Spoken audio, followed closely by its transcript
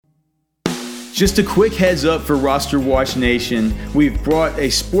Just a quick heads up for Roster Watch Nation. We've brought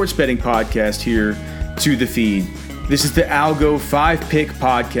a sports betting podcast here to the feed. This is the Algo 5-Pick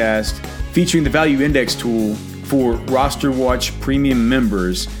podcast featuring the Value Index tool for Roster Watch Premium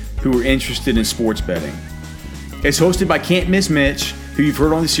members who are interested in sports betting. It's hosted by Can't Miss Mitch, who you've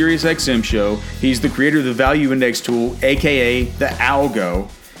heard on the SiriusXM show. He's the creator of the Value Index tool, aka the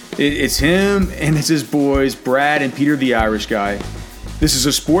Algo. It's him and it's his boys, Brad and Peter the Irish guy. This is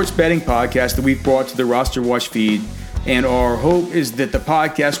a sports betting podcast that we've brought to the Roster Watch feed, and our hope is that the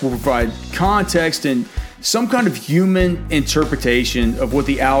podcast will provide context and some kind of human interpretation of what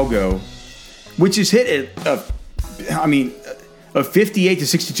the Algo, which is hit at a 58 to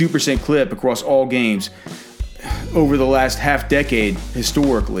 62% clip across all games over the last half decade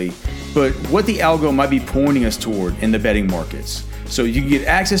historically, but what the Algo might be pointing us toward in the betting markets. So you can get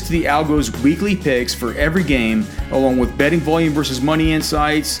access to the Algo's weekly picks for every game, along with betting volume versus money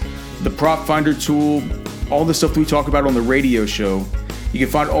insights, the prop finder tool, all the stuff we talk about on the radio show. You can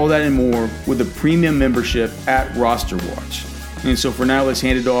find all that and more with a premium membership at Roster Watch. And so for now, let's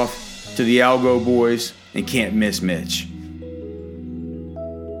hand it off to the Algo boys and Can't Miss Mitch.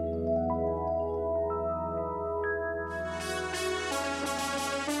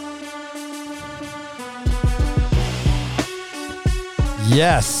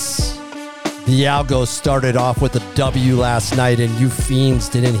 Yes, the Algo started off with a W last night, and you fiends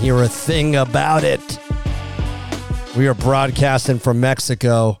didn't hear a thing about it. We are broadcasting from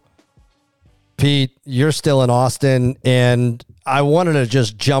Mexico. Pete, you're still in Austin, and I wanted to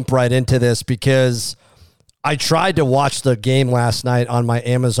just jump right into this because I tried to watch the game last night on my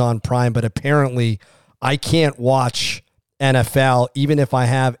Amazon Prime, but apparently I can't watch NFL even if I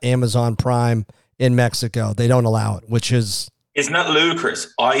have Amazon Prime in Mexico. They don't allow it, which is... Isn't that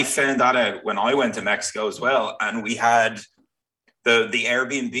ludicrous? I found that out when I went to Mexico as well, and we had the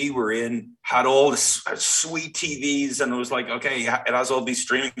Airbnb we're in had all the sweet TVs, and it was like, okay, it has all these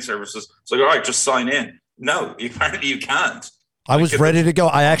streaming services. It's like, all right, just sign in. No, apparently you can't. I was ready to go.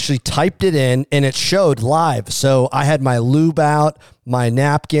 I actually typed it in, and it showed live. So I had my lube out, my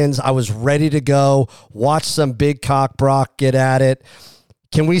napkins. I was ready to go, watch some big cock Brock get at it.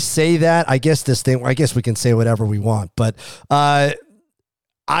 Can we say that? I guess we can say whatever we want, but we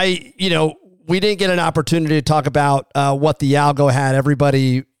didn't get an opportunity to talk about what the Algo had.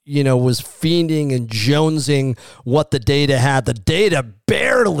 Everybody, was fiending and jonesing what the data had. The data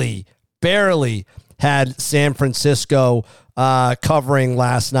barely had San Francisco covering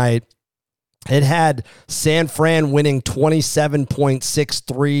last night. It had San Fran winning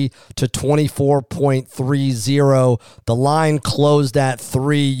 27.63 to 24.30. The line closed at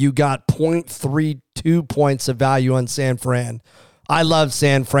 3. You got 0.32 points of value on San Fran. I love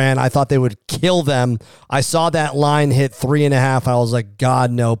San Fran. I thought they would kill them. I saw that line hit 3.5. I was like,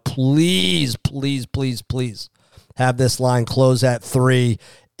 God, no, please, please, please, please have this line close at 3.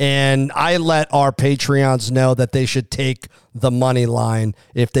 And I let our Patreons know that they should take the money line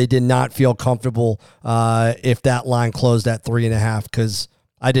if they did not feel comfortable if that line closed at 3.5, because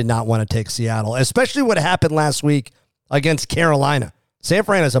I did not want to take Seattle, especially what happened last week against Carolina. San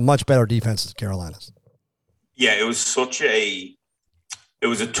Fran has a much better defense than Carolina's. Yeah, it was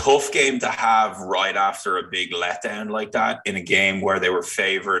a tough game to have right after a big letdown like that in a game where they were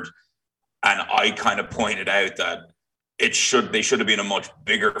favored. And I kind of pointed out that they should have been a much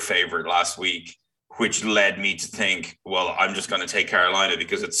bigger favorite last week, which led me to think, well, I'm just going to take Carolina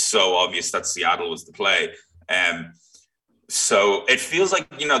because it's so obvious that Seattle was the play. So it feels like,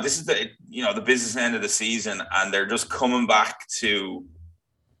 this is the business end of the season, and they're just coming back to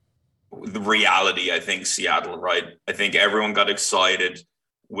the reality. I think Seattle, right? I think everyone got excited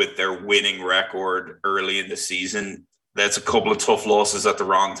with their winning record early in the season. That's a couple of tough losses at the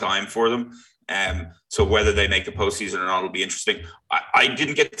wrong time for them. So whether they make the postseason or not will be interesting. I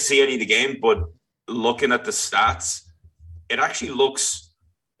didn't get to see any of the game, but looking at the stats, it actually looks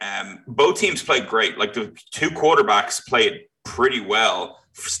both teams played great. Like the two quarterbacks played pretty well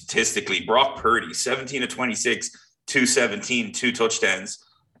statistically. Brock Purdy, 17 of 26, 217, 2 touchdowns.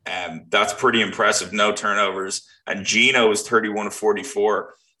 That's pretty impressive. No turnovers. And Geno was 31 of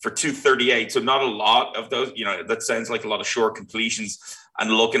 44 for 238. So not a lot of those, that sounds like a lot of short completions. And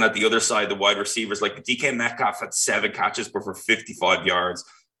looking at the other side, the wide receivers, like DK Metcalf had 7 catches, but for 55 yards.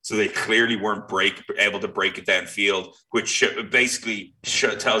 So they clearly weren't able to break it downfield, which basically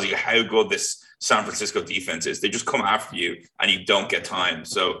tells you how good this San Francisco defense is. They just come after you and you don't get time.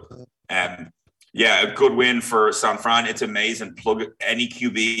 So, a good win for San Fran. It's amazing. Plug any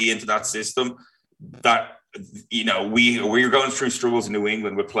QB into that system. That, we're going through struggles in New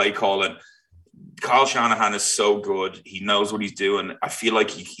England with play calling. Kyle Shanahan is so good. He knows what he's doing. I feel like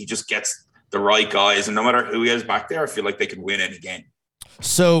he just gets the right guys. And no matter who he has back there, I feel like they could win any game.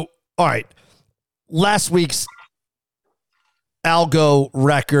 So, all right. Last week's Algo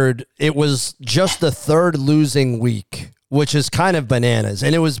record, it was just the third losing week, which is kind of bananas.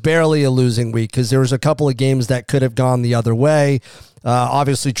 And it was barely a losing week because there was a couple of games that could have gone the other way.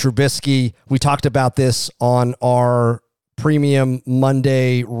 Obviously, Trubisky, we talked about this on our Premium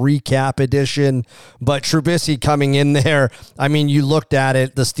Monday recap edition, but Trubisky coming in there, I mean, you looked at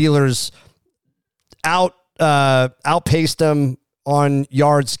it, the Steelers outpaced them on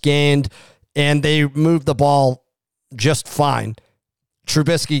yards gained, and they moved the ball just fine.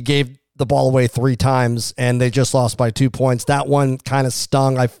 Trubisky gave the ball away 3 times, and they just lost by 2 points. That one kind of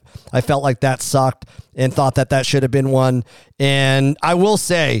stung. I felt like that sucked and thought that should have been one. And I will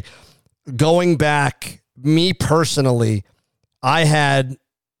say, going back, me personally, I had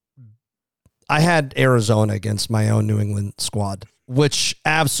Arizona against my own New England squad, which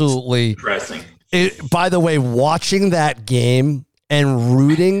absolutely Impressing. By the way, watching that game and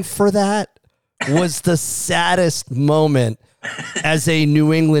rooting for that was the saddest moment as a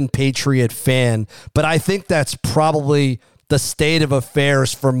New England Patriot fan. But I think that's probably the state of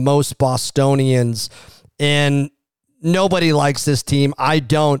affairs for most Bostonians. And nobody likes this team. I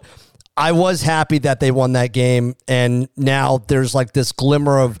don't. I was happy that they won that game, and now there's like this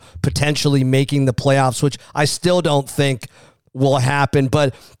glimmer of potentially making the playoffs, which I still don't think will happen.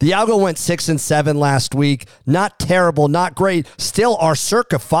 But the Algo went 6-7 last week. Not terrible, not great. Still are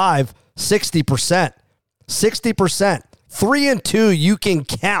circa 5, 60%. 60%. 3-2 you can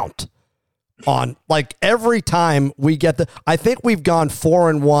count on. Like every time we get I think we've gone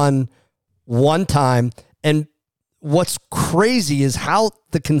 4-1 one time, and what's crazy is how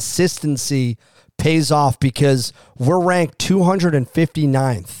the consistency pays off, because we're ranked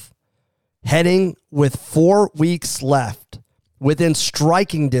 259th, heading with 4 weeks left, within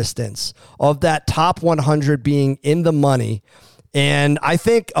striking distance of that top 100 being in the money. And I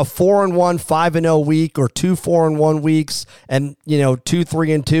think a 4-1, 5-0 week, or 2 4-1 weeks, and 2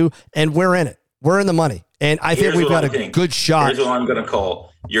 3-2, and we're in it. We're in the money. And I think we've got a good shot. Here's what I'm going to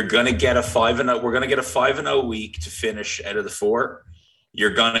call. You're going to get a 5-0. We're going to get a 5-0 week to finish out of the 4.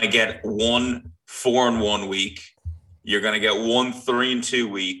 You're going to get 1 4-1 week. You're going to get 1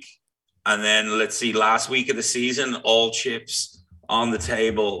 3-2 week. And then let's see, last week of the season, all chips on the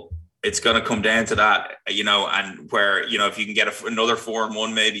table. It's going to come down to that, and where, if you can get another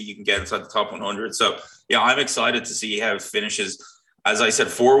 4-1, maybe you can get inside the top 100. So, I'm excited to see how it finishes. As I said,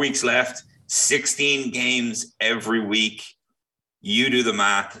 4 weeks left, 16 games every week. You do the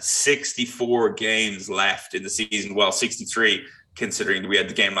math, 64 games left in the season. Well, 63, considering we had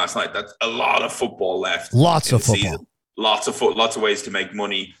the game last night. That's a lot of football left. Lots of football. Season. Lots of ways to make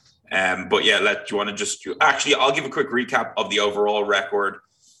money. But yeah, do you want to just actually? I'll give a quick recap of the overall record.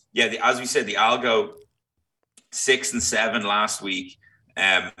 Yeah, as we said, the Algo 6-7 last week.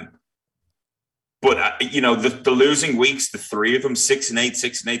 But the losing weeks, the 3 of them, 6-8,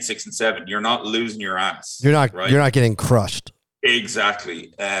 6-8, 6-7. You're not losing your ass. You're not. Right? You're not getting crushed.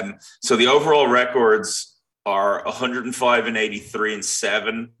 Exactly. So the overall records are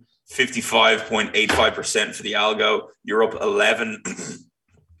 105-83-7, 55.85% for the Algo. You're up 11.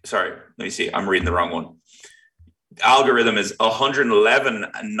 Sorry, let me see. I'm reading the wrong one. The algorithm is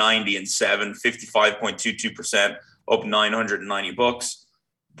 111-90-7, 55.22%, up $990.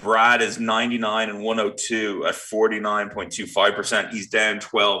 Brad is 99-102 at 49.25%. He's down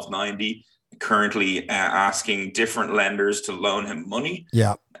 $12.90. Currently asking different lenders to loan him money.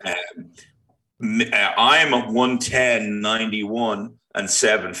 Yeah. I'm at 110-91 and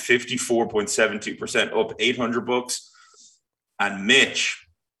 7, 54.72%, up $800. And Mitch,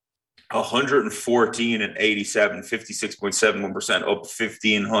 114-87, 56.71%, up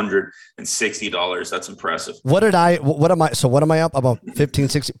 $1,560. That's impressive. What am I up about 15,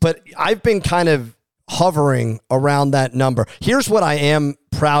 16? But I've been kind of hovering around that number. Here's what I am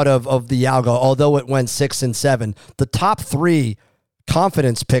proud of the Algo, although it went 6-7. The top 3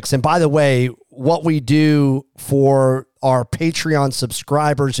 confidence picks. And by the way, what we do for our Patreon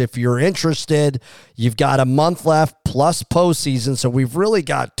subscribers, if you're interested, you've got a month left plus postseason. So we've really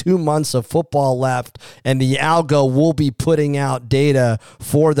got 2 months of football left, and the Algo will be putting out data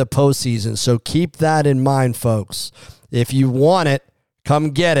for the postseason. So keep that in mind, folks. If you want it, come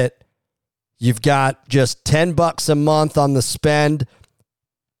get it. You've got just $10 a month on the spend.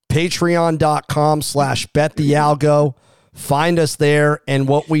 Patreon.com/betthealgo. Find us there. And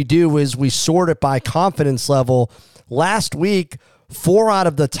what we do is we sort it by confidence level. Last week, 4 out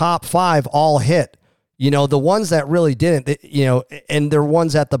of the top 5 all hit. The ones that really didn't, and there are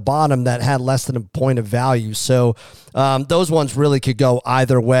ones at the bottom that had less than a point of value. So those ones really could go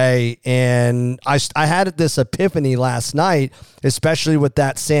either way. And I had this epiphany last night, especially with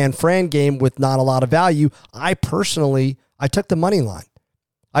that San Fran game with not a lot of value. I took the money line.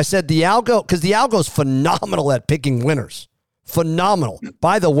 I said the algo, because the algo is phenomenal at picking winners. Phenomenal,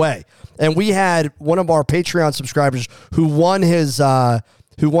 by the way. And we had one of our Patreon subscribers who won his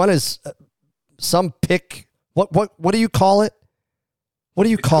some pick. What do you call it? What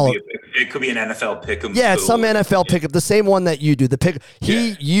do you call it? It could be an NFL pick'em. Yeah, it's some NFL pickup, the same one that you do. The pick.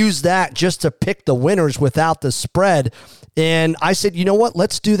 He used that just to pick the winners without the spread. And I said, you know what?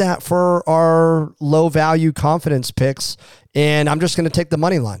 Let's do that for our low value confidence picks. And I'm just going to take the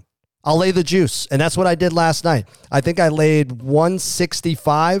money line. I'll lay the juice. And that's what I did last night. I think I laid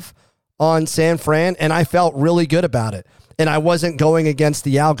 165 on San Fran, and I felt really good about it. And I wasn't going against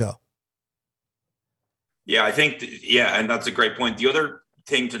the algo. Yeah, I think, and that's a great point. The other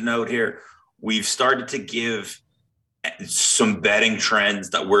thing to note here, we've started to give some betting trends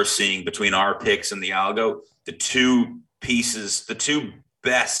that we're seeing between our picks and the algo. The two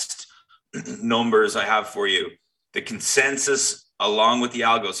best numbers I have for you, the consensus along with the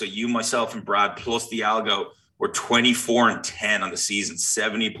algo. So you, myself, and Brad plus the algo were 24-10 on the season,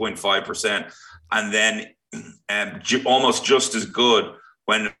 70.5%. And then almost just as good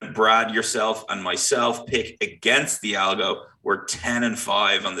when Brad, yourself, and myself pick against the algo. We're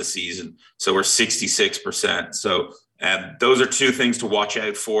 10-5 on the season. So we're 66%. So those are two things to watch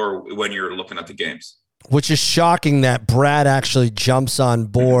out for when you're looking at the games. Which is shocking that Brad actually jumps on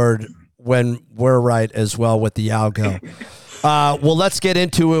board when we're right as well with the algo. Well, let's get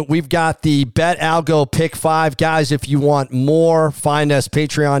into it. We've got the Bet Algo Pick 5. Guys, if you want more, find us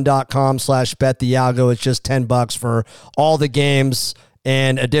patreon.com/betthealgo. It's just $10 for all the games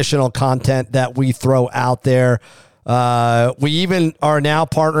and additional content that we throw out there. We even are now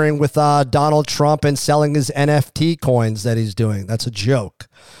partnering with Donald Trump and selling his NFT coins that he's doing. That's a joke.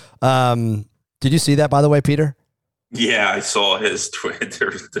 Did you see that, by the way, Peter? Yeah, I saw his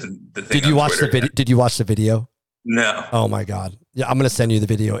Twitter. Did you watch the video? Did you watch the video? No. Oh my God. Yeah, I'm going to send you the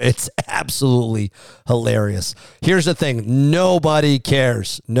video. It's absolutely hilarious. Here's the thing. Nobody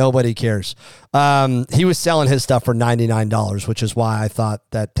cares. Nobody cares. He was selling his stuff for $99, which is why I thought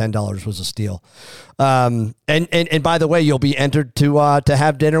that $10 was a steal. And by the way, you'll be entered to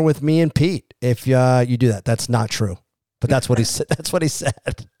have dinner with me and Pete if you do that. That's not true. But that's what he said. That's what he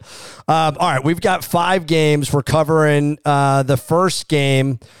said. All right, we've got 5 games. We're covering the first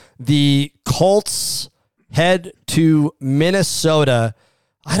game. The Colts head to Minnesota.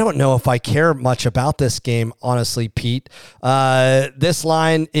 I don't know if I care much about this game, honestly, Pete. This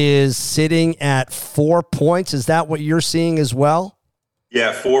line is sitting at 4 points. Is that what you're seeing as well?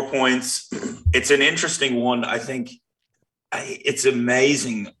 Yeah, 4 points. It's an interesting one. I think it's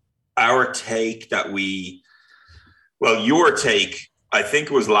amazing our take that your take, I think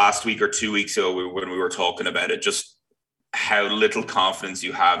it was last week or 2 weeks ago when we were talking about it, just how little confidence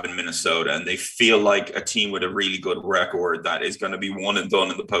you have in Minnesota, and they feel like a team with a really good record that is going to be one and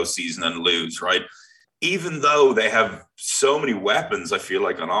done in the postseason and lose, right? Even though they have so many weapons, I feel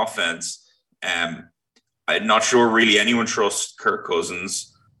like on offense, I'm not sure really anyone trusts Kirk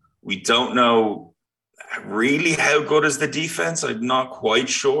Cousins. We don't know really how good is the defense. I'm not quite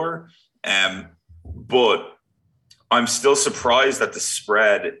sure. But I'm still surprised that the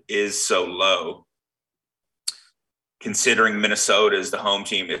spread is so low, considering Minnesota is the home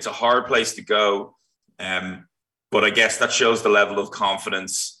team. It's a hard place to go. But I guess that shows the level of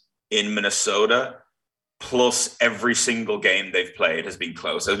confidence in Minnesota. Plus, every single game they've played has been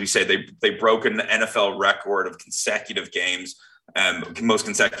close. As we say, they've broken the NFL record of consecutive games. Most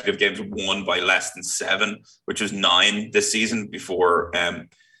consecutive games won by less than 7, which was 9 this season before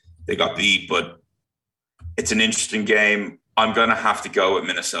they got beat. But it's an interesting game. I'm going to have to go with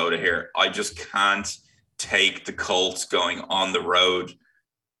Minnesota here. I just can't take the Colts going on the road.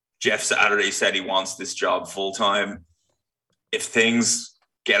 Jeff Saturday said he wants this job full-time. If things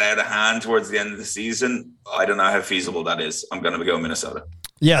get out of hand towards the end of the season, I don't know how feasible that is. I'm going to go Minnesota.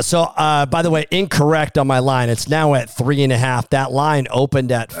 Yeah, so by the way, incorrect on my line. It's now at 3.5. That line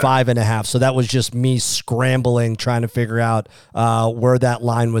opened at 5.5. So that was just me scrambling, trying to figure out where that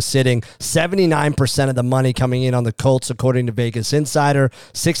line was sitting. 79% of the money coming in on the Colts, according to Vegas Insider.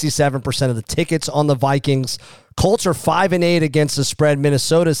 67% of the tickets on the Vikings. Colts are 5-8 against the spread.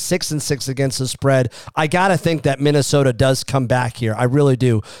 Minnesota 6-6 against the spread. I got to think that Minnesota does come back here. I really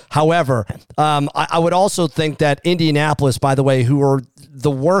do. However, I would also think that Indianapolis, by the way, who are the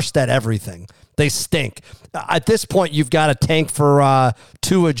worst at everything, they stink. At this point, you've got to tank for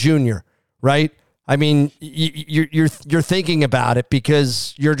Tua Jr., right? I mean, you're thinking about it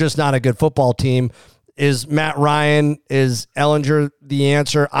because you're just not a good football team. Is Matt Ryan, is Ehlinger the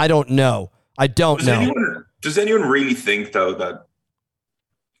answer? I don't know. Does anyone really think, though, that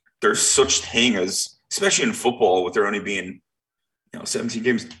there's such thing as, especially in football, with there only being 17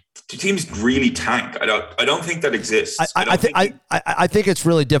 games, do teams really tank? I don't think that exists. I think it's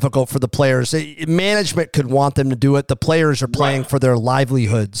really difficult for the players. Management could want them to do it. The players are playing for their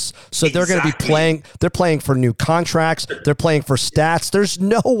livelihoods, so they're going to be playing. They're playing for new contracts. They're playing for stats. There's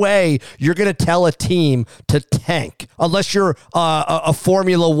no way you're going to tell a team to tank unless you're a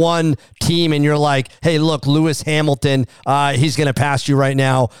Formula One team and you're like, hey, look, Lewis Hamilton, he's going to pass you right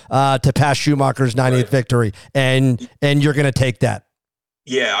now to pass Schumacher's 90th victory, and you're going to take that.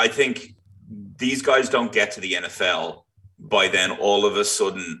 Yeah, I think these guys don't get to the NFL by then all of a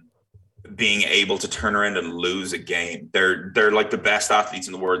sudden being able to turn around and lose a game. They're like the best athletes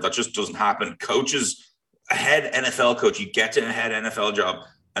in the world. That just doesn't happen. Coaches, a head NFL coach, you get to a head NFL job,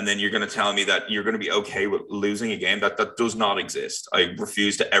 and then you're going to tell me that you're going to be okay with losing a game. That does not exist. I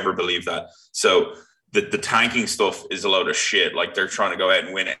refuse to ever believe that. So the tanking stuff is a load of shit. Like, they're trying to go out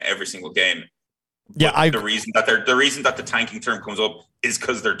and win every single game. Yeah, the reason that the tanking term comes up is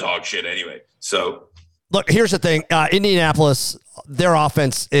because they're dog shit anyway. So, look, here's the thing: Indianapolis, their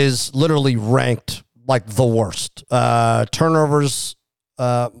offense is literally ranked like the worst. Turnovers,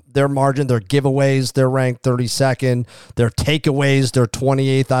 their margin, their giveaways, they're ranked 32nd. Their takeaways, they're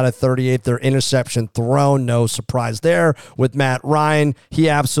 28th out of 38. Their interception thrown, no surprise there. With Matt Ryan, he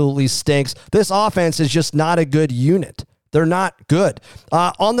absolutely stinks. This offense is just not a good unit. They're not good.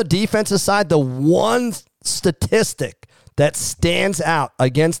 On the defensive side, the one statistic that stands out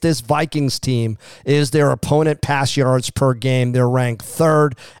against this Vikings team is their opponent pass yards per game. They're ranked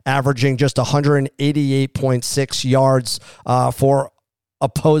third, averaging just 188.6 yards for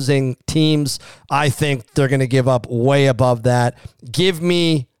opposing teams. I think they're going to give up way above that. Give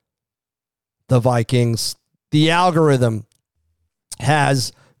me the Vikings. The algorithm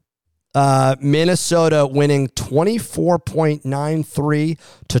has Minnesota winning 24.93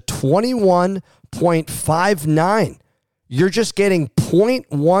 to 21.59. You're just getting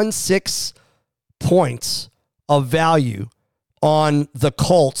 0.16 points of value on the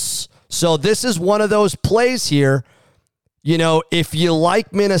Colts. So this is one of those plays here. If you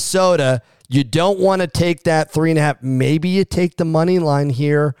like Minnesota, you don't want to take that 3.5. Maybe you take the money line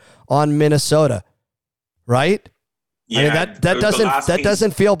here on Minnesota, right? Yeah, I mean, that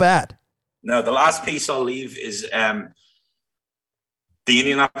doesn't feel bad. No, the last piece I'll leave is the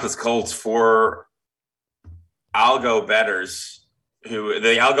Indianapolis Colts for algo bettors.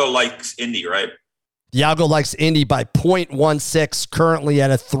 The algo likes Indy, right? The algo likes Indy by 0.16, currently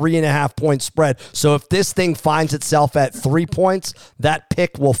at a 3.5 point spread. So if this thing finds itself at 3 points, that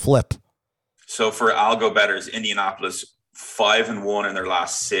pick will flip. So for algo bettors, Indianapolis 5-1 in their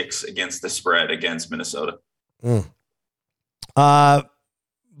last 6 against the spread against Minnesota.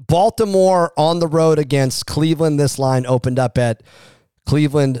 Baltimore on the road against Cleveland. This line opened up at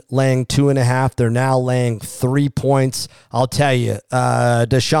Cleveland laying 2.5. They're now laying 3 points. I'll tell you,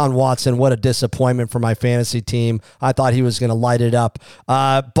 Deshaun Watson, what a disappointment for my fantasy team. I thought he was going to light it up.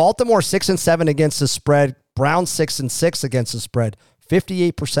 Baltimore 6-7 against the spread. Browns 6-6 against the spread.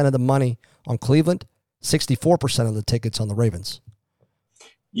 58% of the money on Cleveland. 64% of the tickets on the Ravens.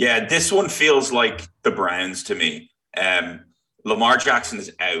 Yeah, this one feels like the Browns to me. Lamar Jackson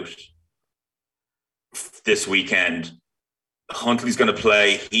is out this weekend. Huntley's going to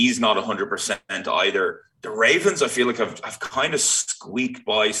play. He's not 100% either. The Ravens, I feel like I've kind of squeaked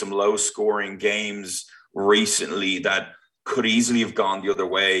by some low-scoring games recently that could easily have gone the other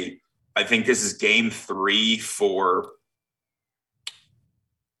way. I think this is game 3 for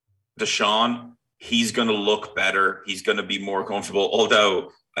Deshaun. He's going to look better. He's going to be more comfortable.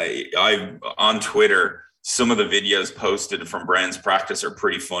 Although I on Twitter, some of the videos posted from Browns practice are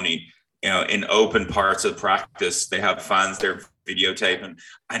pretty funny. In open parts of practice, they have fans they're videotaping,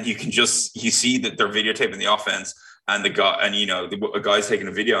 and you see that they're videotaping the offense, and a guy's taking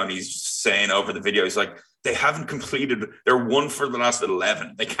a video, and he's saying over the video, he's like, they haven't completed. They're 1 for the last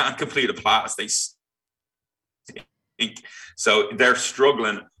 11. They can't complete a pass. They stink. So they're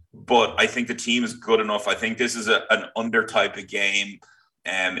struggling, but I think the team is good enough. I think this is an under type of game.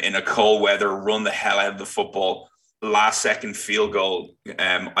 In a cold weather, run the hell out of the football, last second field goal,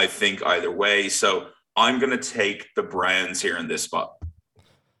 I think either way. So I'm going to take the Browns here in this spot.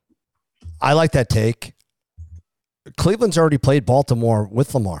 I like that take. Cleveland's already played Baltimore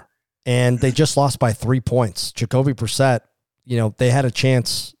with Lamar, and they just lost by 3 points. Jacoby Brissett, they had a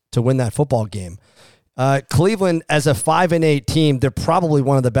chance to win that football game. Cleveland, as a 5-8 team, they're probably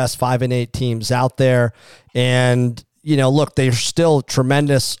one of the best 5-8 teams out there. And, look, they're still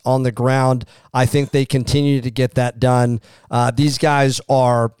tremendous on the ground. I think they continue to get that done. These guys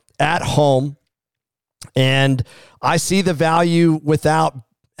are at home, and I see the value without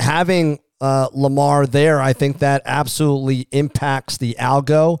having Lamar there. I think that absolutely impacts the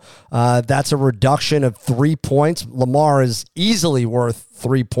algo. That's a reduction of 3 points. Lamar is easily worth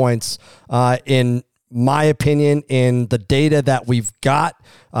 3 points in my opinion, in the data that we've got.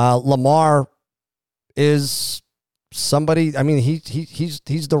 Lamar is somebody, I mean, he's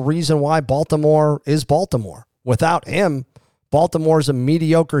the reason why Baltimore is Baltimore. Without him, Baltimore's a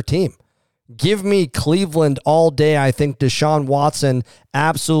mediocre team. Give me Cleveland all day. I think Deshaun Watson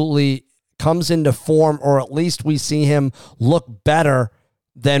absolutely comes into form, or at least we see him look better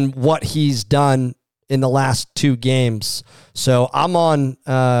than what he's done in the last 2 games. So I'm on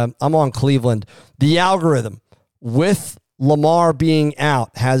Cleveland. The algorithm with Lamar being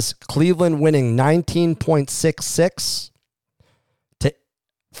out has Cleveland winning 19.66 to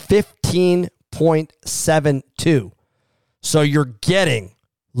 15.72. So you're getting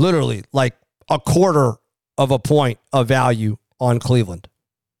literally like a quarter of a point of value on Cleveland.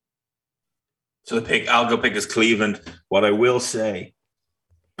 So I'll pick is Cleveland. What I will say,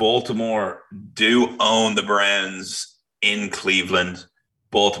 Baltimore do own the Browns in Cleveland.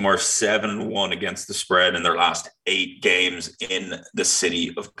 Baltimore 7-1 against the spread in their last 8 games in the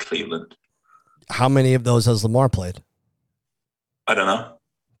city of Cleveland. How many of those has Lamar played? I don't know.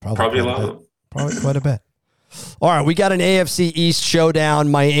 Probably a lot of them. Probably quite a bit. All right, we got an AFC East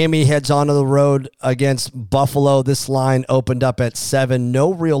showdown. Miami heads onto the road against Buffalo. This line opened up at 7.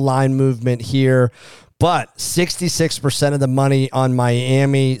 No real line movement here, but 66% of the money on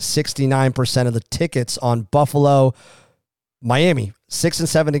Miami, 69% of the tickets on Buffalo. Miami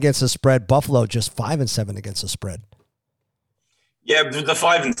 6-7 against the spread. Buffalo just 5-7 against the spread. Yeah, the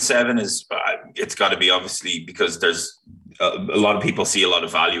 5-7 is it's got to be obviously because there's a lot of people see a lot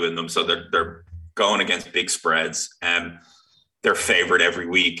of value in them, so they're going against big spreads, and they're favored every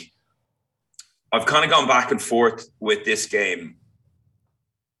week. I've kind of gone back and forth with this game.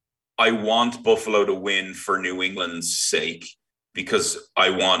 I want Buffalo to win for New England's sake because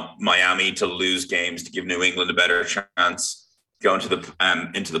I want Miami to lose games to give New England a better chance going to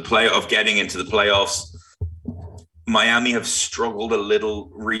into the getting into the playoffs. Miami have struggled a little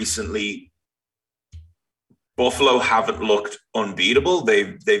recently. Buffalo haven't looked unbeatable.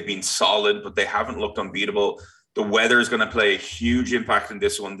 They've been solid, but they haven't looked unbeatable. The weather is going to play a huge impact in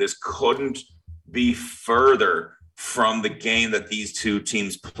this one. This couldn't be further from the game that these two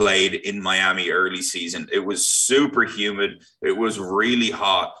teams played in Miami early season. It was super humid. It was really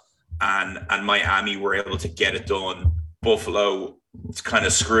hot, and Miami were able to get it done. Buffalo kind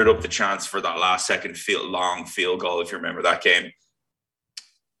of screwed up the chance for that last second long field goal, if you remember that game.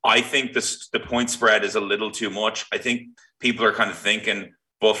 I think the point spread is a little too much. I think people are kind of thinking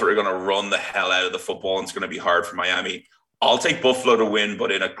Buffalo are going to run the hell out of the football and it's going to be hard for Miami. I'll take Buffalo to win,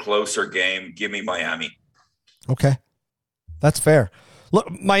 but in a closer game, give me Miami. Okay. That's fair.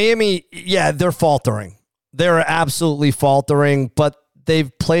 Look, Miami, yeah, they're faltering. They're absolutely faltering, but they've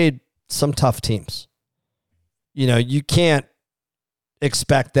played some tough teams. You can't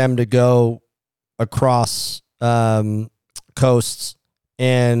expect them to go across coasts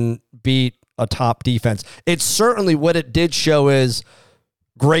and beat a top defense. It's certainly what it did show is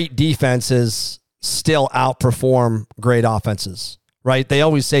great defenses still outperform great offenses, right? They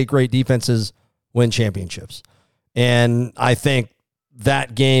always say great defenses win championships. And I think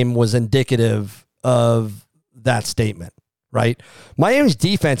that game was indicative of that statement, right? Miami's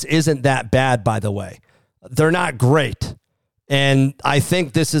defense isn't that bad, by the way. They're not great. And I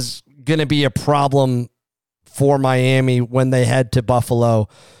think this is going to be a problem for Miami when they head to Buffalo.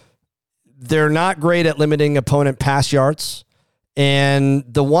 They're not great at limiting opponent pass yards. And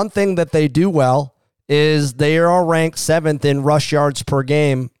the one thing that they do well is they are ranked 7th in rush yards per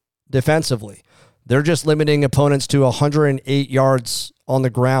game defensively. They're just limiting opponents to 108 yards on the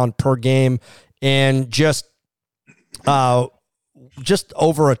ground per game and just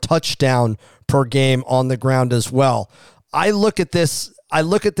over a touchdown per game on the ground as well. I look at this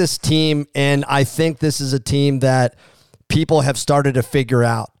team, and I think this is a team that people have started to figure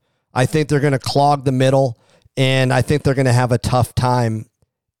out. I think they're going to clog the middle, and I think they're going to have a tough time.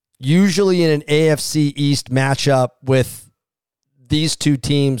 Usually in an AFC East matchup with these two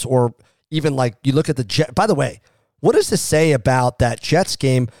teams, or even like you look at the Jets. By the way, what does this say about that Jets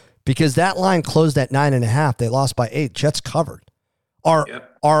game? Because that line closed at 9.5. They lost by 8. Jets covered. Are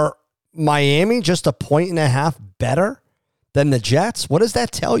Miami just a 1.5 points better than the Jets? What does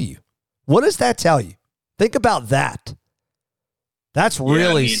that tell you? Think about that. That's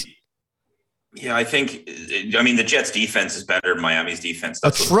really... I think the Jets defense is better than Miami's defense.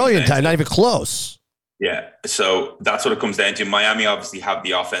 That's a trillion times, not even close. Yeah, so that's what it comes down to. Miami obviously have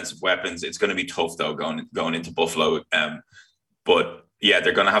the offensive weapons. It's going to be tough, though, going into Buffalo. But, yeah,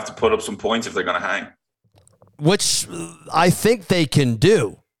 they're going to have to put up some points if they're going to hang. Which I think they can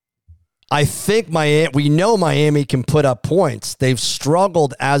do. I think we know Miami can put up points. They've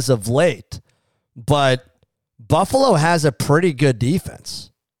struggled as of late. But Buffalo has a pretty good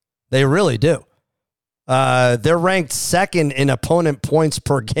defense. They really do. They're ranked second in opponent points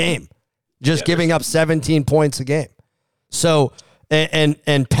per game, just giving up 17 points a game. So,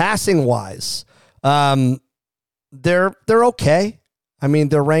 and passing wise, they're okay. I mean,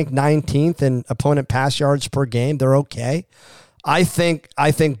 they're ranked 19th in opponent pass yards per game. They're okay. I think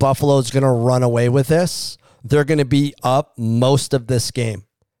Buffalo's going to run away with this. They're going to be up most of this game.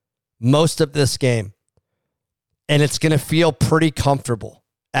 And it's going to feel pretty comfortable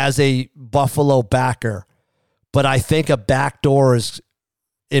as a Buffalo backer, but I think a backdoor is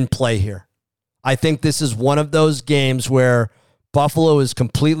in play here. I think this is one of those games where Buffalo is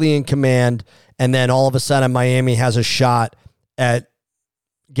completely in command, and then all of a sudden Miami has a shot at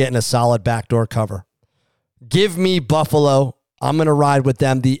getting a solid backdoor cover. Give me Buffalo. I'm going to ride with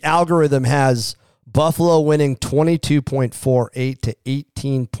them. The algorithm has Buffalo winning 22.48 to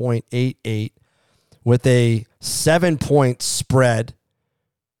 18.88 with a 7-point spread.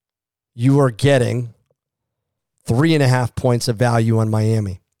 You are getting 3.5 points of value on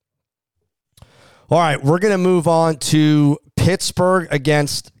Miami. All right, we're going to move on to Pittsburgh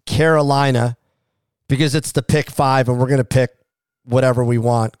against Carolina because it's the pick 5, and we're going to pick whatever we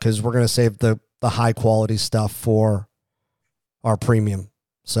want because we're going to save the high-quality stuff for our premium.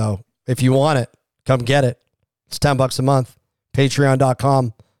 So if you want it, come get it. It's $10 a month.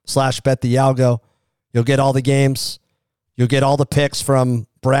 Patreon.com/betthealgo. You'll get all the games. You'll get all the picks from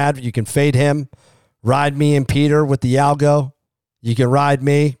Brad. You can fade him. Ride me and Peter with the algo. You can ride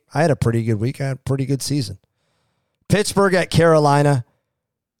me. I had a pretty good week. I had a pretty good season. Pittsburgh at Carolina.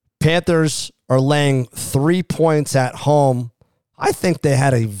 Panthers are laying 3 points at home. I think they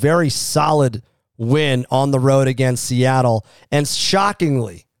had a very solid win on the road against Seattle. And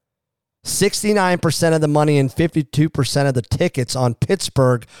shockingly, 69% of the money and 52% of the tickets on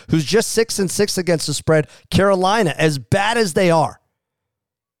Pittsburgh, who's just 6-6 against the spread. Carolina, as bad as they are,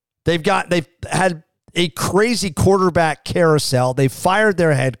 they've had a crazy quarterback carousel. They fired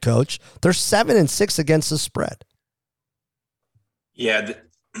their head coach. They're 7-6 against the spread. Yeah,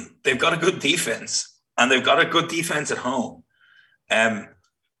 they've got a good defense, and they've got a good defense at home. I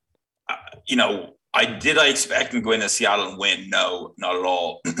expect them to go into Seattle and win? No, not at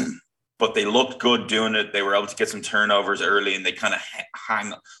all. But they looked good doing it. They were able to get some turnovers early, and they kind of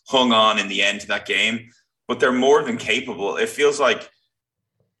hung on in the end to that game. But they're more than capable. It feels like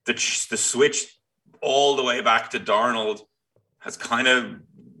the switch all the way back to Darnold has kind of,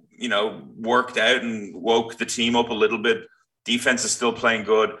 worked out and woke the team up a little bit. Defense is still playing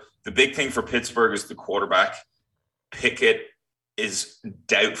good. The big thing for Pittsburgh is the quarterback. Pickett is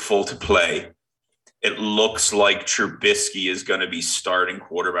doubtful to play. It looks like Trubisky is going to be starting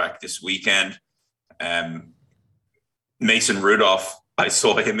quarterback this weekend. Mason Rudolph, I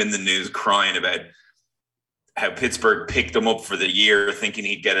saw him in the news crying about how Pittsburgh picked him up for the year, thinking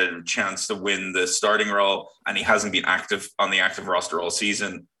he'd get a chance to win the starting role, and he hasn't been active on the active roster all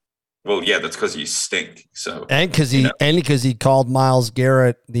season. Well, yeah, that's because you stink. So and because he called Myles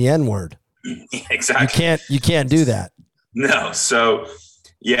Garrett the N-word. Exactly. You can't do that. No. So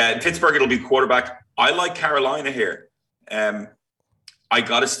yeah, Pittsburgh, it'll be quarterback. I like Carolina here. I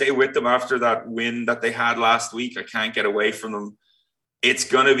got to stay with them after that win that they had last week. I can't get away from them. It's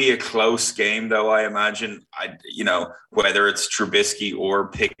going to be a close game, though, I imagine. Whether it's Trubisky or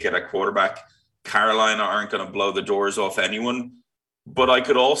Pickett at quarterback, Carolina aren't going to blow the doors off anyone. But I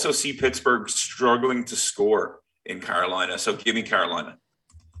could also see Pittsburgh struggling to score in Carolina. So give me Carolina.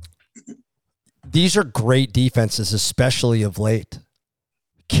 These are great defenses, especially of late.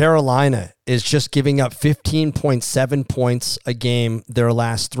 Carolina is just giving up 15.7 points a game their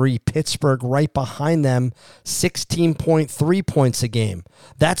last 3. Pittsburgh right behind them, 16.3 points a game.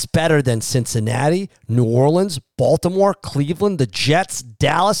 That's better than Cincinnati, New Orleans, Baltimore, Cleveland, the Jets,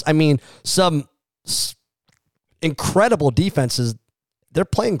 Dallas. I mean, some incredible defenses. They're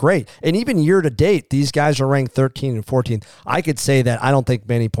playing great. And even year to date, these guys are ranked 13 and 14. I could say that I don't think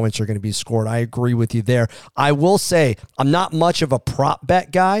many points are going to be scored. I agree with you there. I will say I'm not much of a prop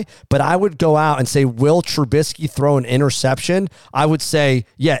bet guy, but I would go out and say, will Trubisky throw an interception? I would say,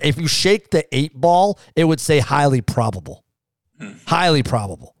 yeah, if you shake the 8 ball, it would say highly probable. Highly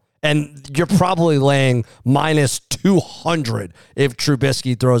probable. And you're probably laying minus 200 if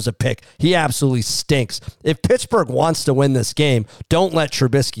Trubisky throws a pick. He absolutely stinks. If Pittsburgh wants to win this game, don't let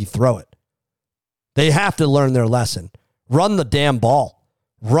Trubisky throw it. They have to learn their lesson. Run the damn ball.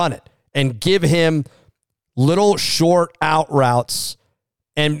 Run it. And give him little short out routes,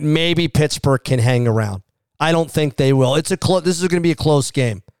 and maybe Pittsburgh can hang around. I don't think they will. This is going to be a close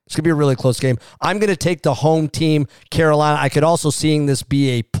game. It's going to be a really close game. I'm going to take the home team, Carolina. I could also seeing this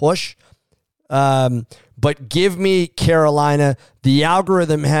be a push, but give me Carolina. The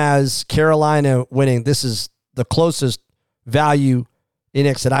algorithm has Carolina winning. This is the closest value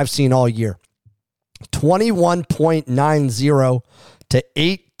index that I've seen all year. 21.90 to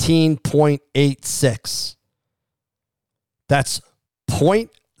 18.86. That's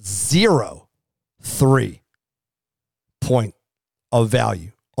 0.03 point of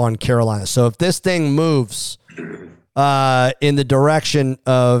value on Carolina. So if this thing moves in the direction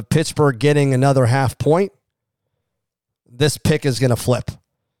of Pittsburgh getting another half point, this pick is going to flip.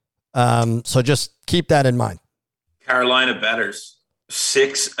 So just keep that in mind. Carolina bettors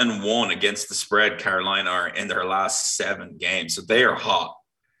 6-1 against the spread. Carolina are in their last 7 games, so they are hot.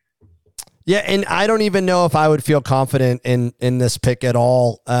 Yeah, and I don't even know if I would feel confident in this pick at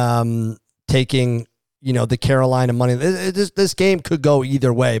all. Taking the Carolina money. This game could go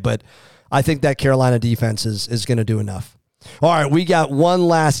either way, but I think that Carolina defense is going to do enough. All right, we got one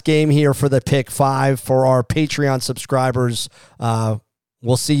last game here for the pick 5 for our Patreon subscribers.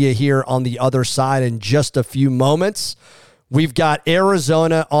 We'll see you here on the other side in just a few moments. We've got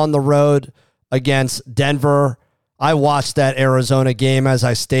Arizona on the road against Denver. I watched that Arizona game, as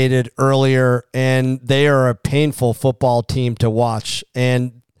I stated earlier, and they are a painful football team to watch.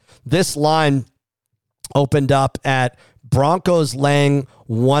 And this line opened up at Broncos laying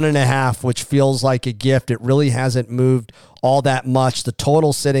 1.5, which feels like a gift. It really hasn't moved all that much. The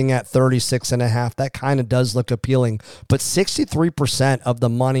total sitting at 36.5. That kind of does look appealing. But 63% of the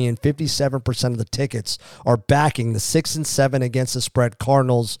money and 57% of the tickets are backing the 6-7 against the spread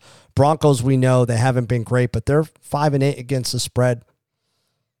Cardinals. Broncos, we know they haven't been great, but they're 5-8 against the spread.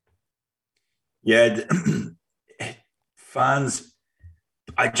 Yeah, fans,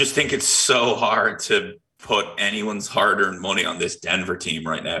 I just think it's so hard to put anyone's hard-earned money on this Denver team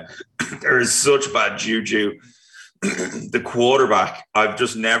right now. There is such bad juju. The quarterback, I've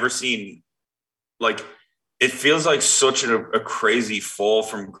just never seen, it feels like such a crazy fall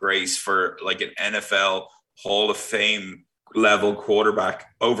from grace for like an NFL Hall of Fame level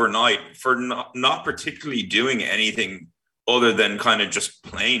quarterback overnight for not particularly doing anything other than kind of just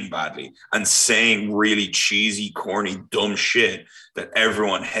playing badly and saying really cheesy, corny, dumb shit that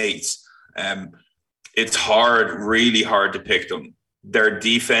everyone hates. It's really hard to pick them. Their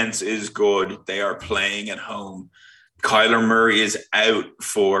defense is good. They are playing at home. Kyler Murray is out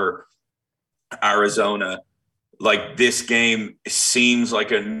for Arizona. Like, this game seems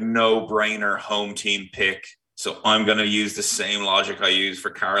like a no-brainer home team pick. So I'm going to use the same logic I used for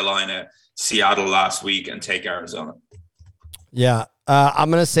Carolina, Seattle last week, and take Arizona. Yeah, I'm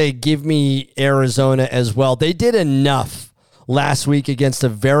going to say give me Arizona as well. They did enough last week against a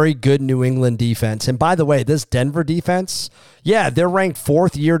very good New England defense. And by the way, this Denver defense, yeah, they're ranked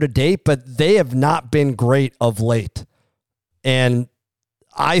 4th year to date, but they have not been great of late. And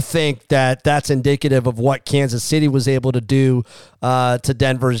I think that that's indicative of what Kansas City was able to do to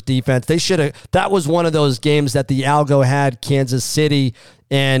Denver's defense. They should have. That was one of those games that the algo had Kansas City,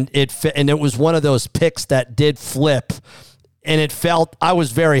 and it was one of those picks that did flip, and it felt. I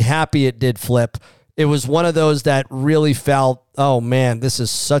was very happy it did flip. It was one of those that really felt, oh man, this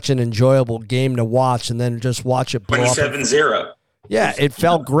is such an enjoyable game to watch, and then just watch it blow 27-0. Yeah, it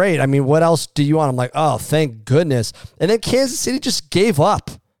felt great. I mean, what else do you want? I'm like, oh, thank goodness. And then Kansas City just gave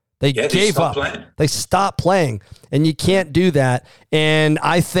up. They gave up. They stopped playing, and you can't do that. And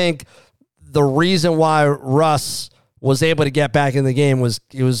I think the reason why Russ was able to get back in the game was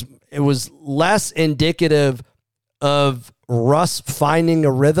it was less indicative of Russ finding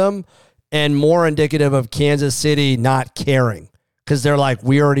a rhythm and more indicative of Kansas City not caring. Because they're like,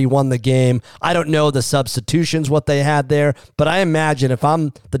 we already won the game. I don't know the substitutions, what they had there, but I imagine if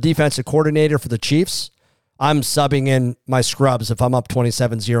I'm the defensive coordinator for the Chiefs, I'm subbing in my scrubs if I'm up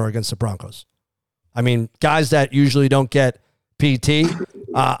 27-0 against the Broncos. I mean, guys that usually don't get PT,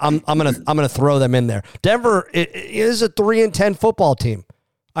 I'm gonna throw them in there. Denver is a 3-10 football team.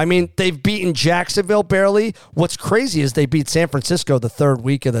 I mean, they've beaten Jacksonville barely. What's crazy is they beat San Francisco the 3rd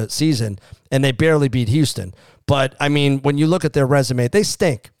week of the season, and they barely beat Houston. But, I mean, when you look at their resume, they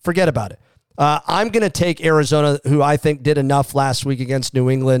stink. Forget about it. I'm going to take Arizona, who I think did enough last week against New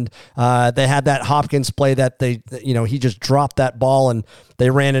England. They had that Hopkins play that he just dropped that ball and they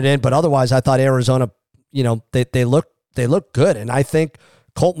ran it in. But otherwise, I thought Arizona, they look good. And I think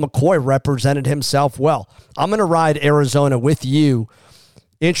Colt McCoy represented himself well. I'm going to ride Arizona with you.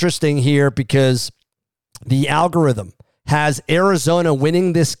 Interesting here because the algorithm has Arizona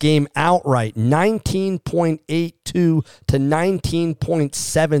winning this game outright, 19.82 to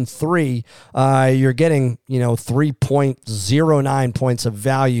 19.73. You're getting, 3.09 points of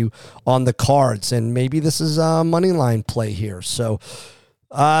value on the cards, and maybe this is a money line play here. So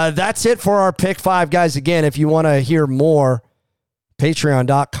that's it for our pick five, guys. Again, if you want to hear more,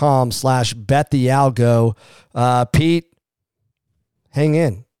 patreon.com/betthealgo. Pete, hang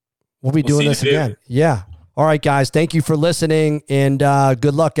in. We'll be doing this again. Yeah. All right, guys. Thank you for listening, and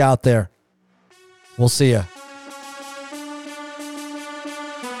good luck out there. We'll see you.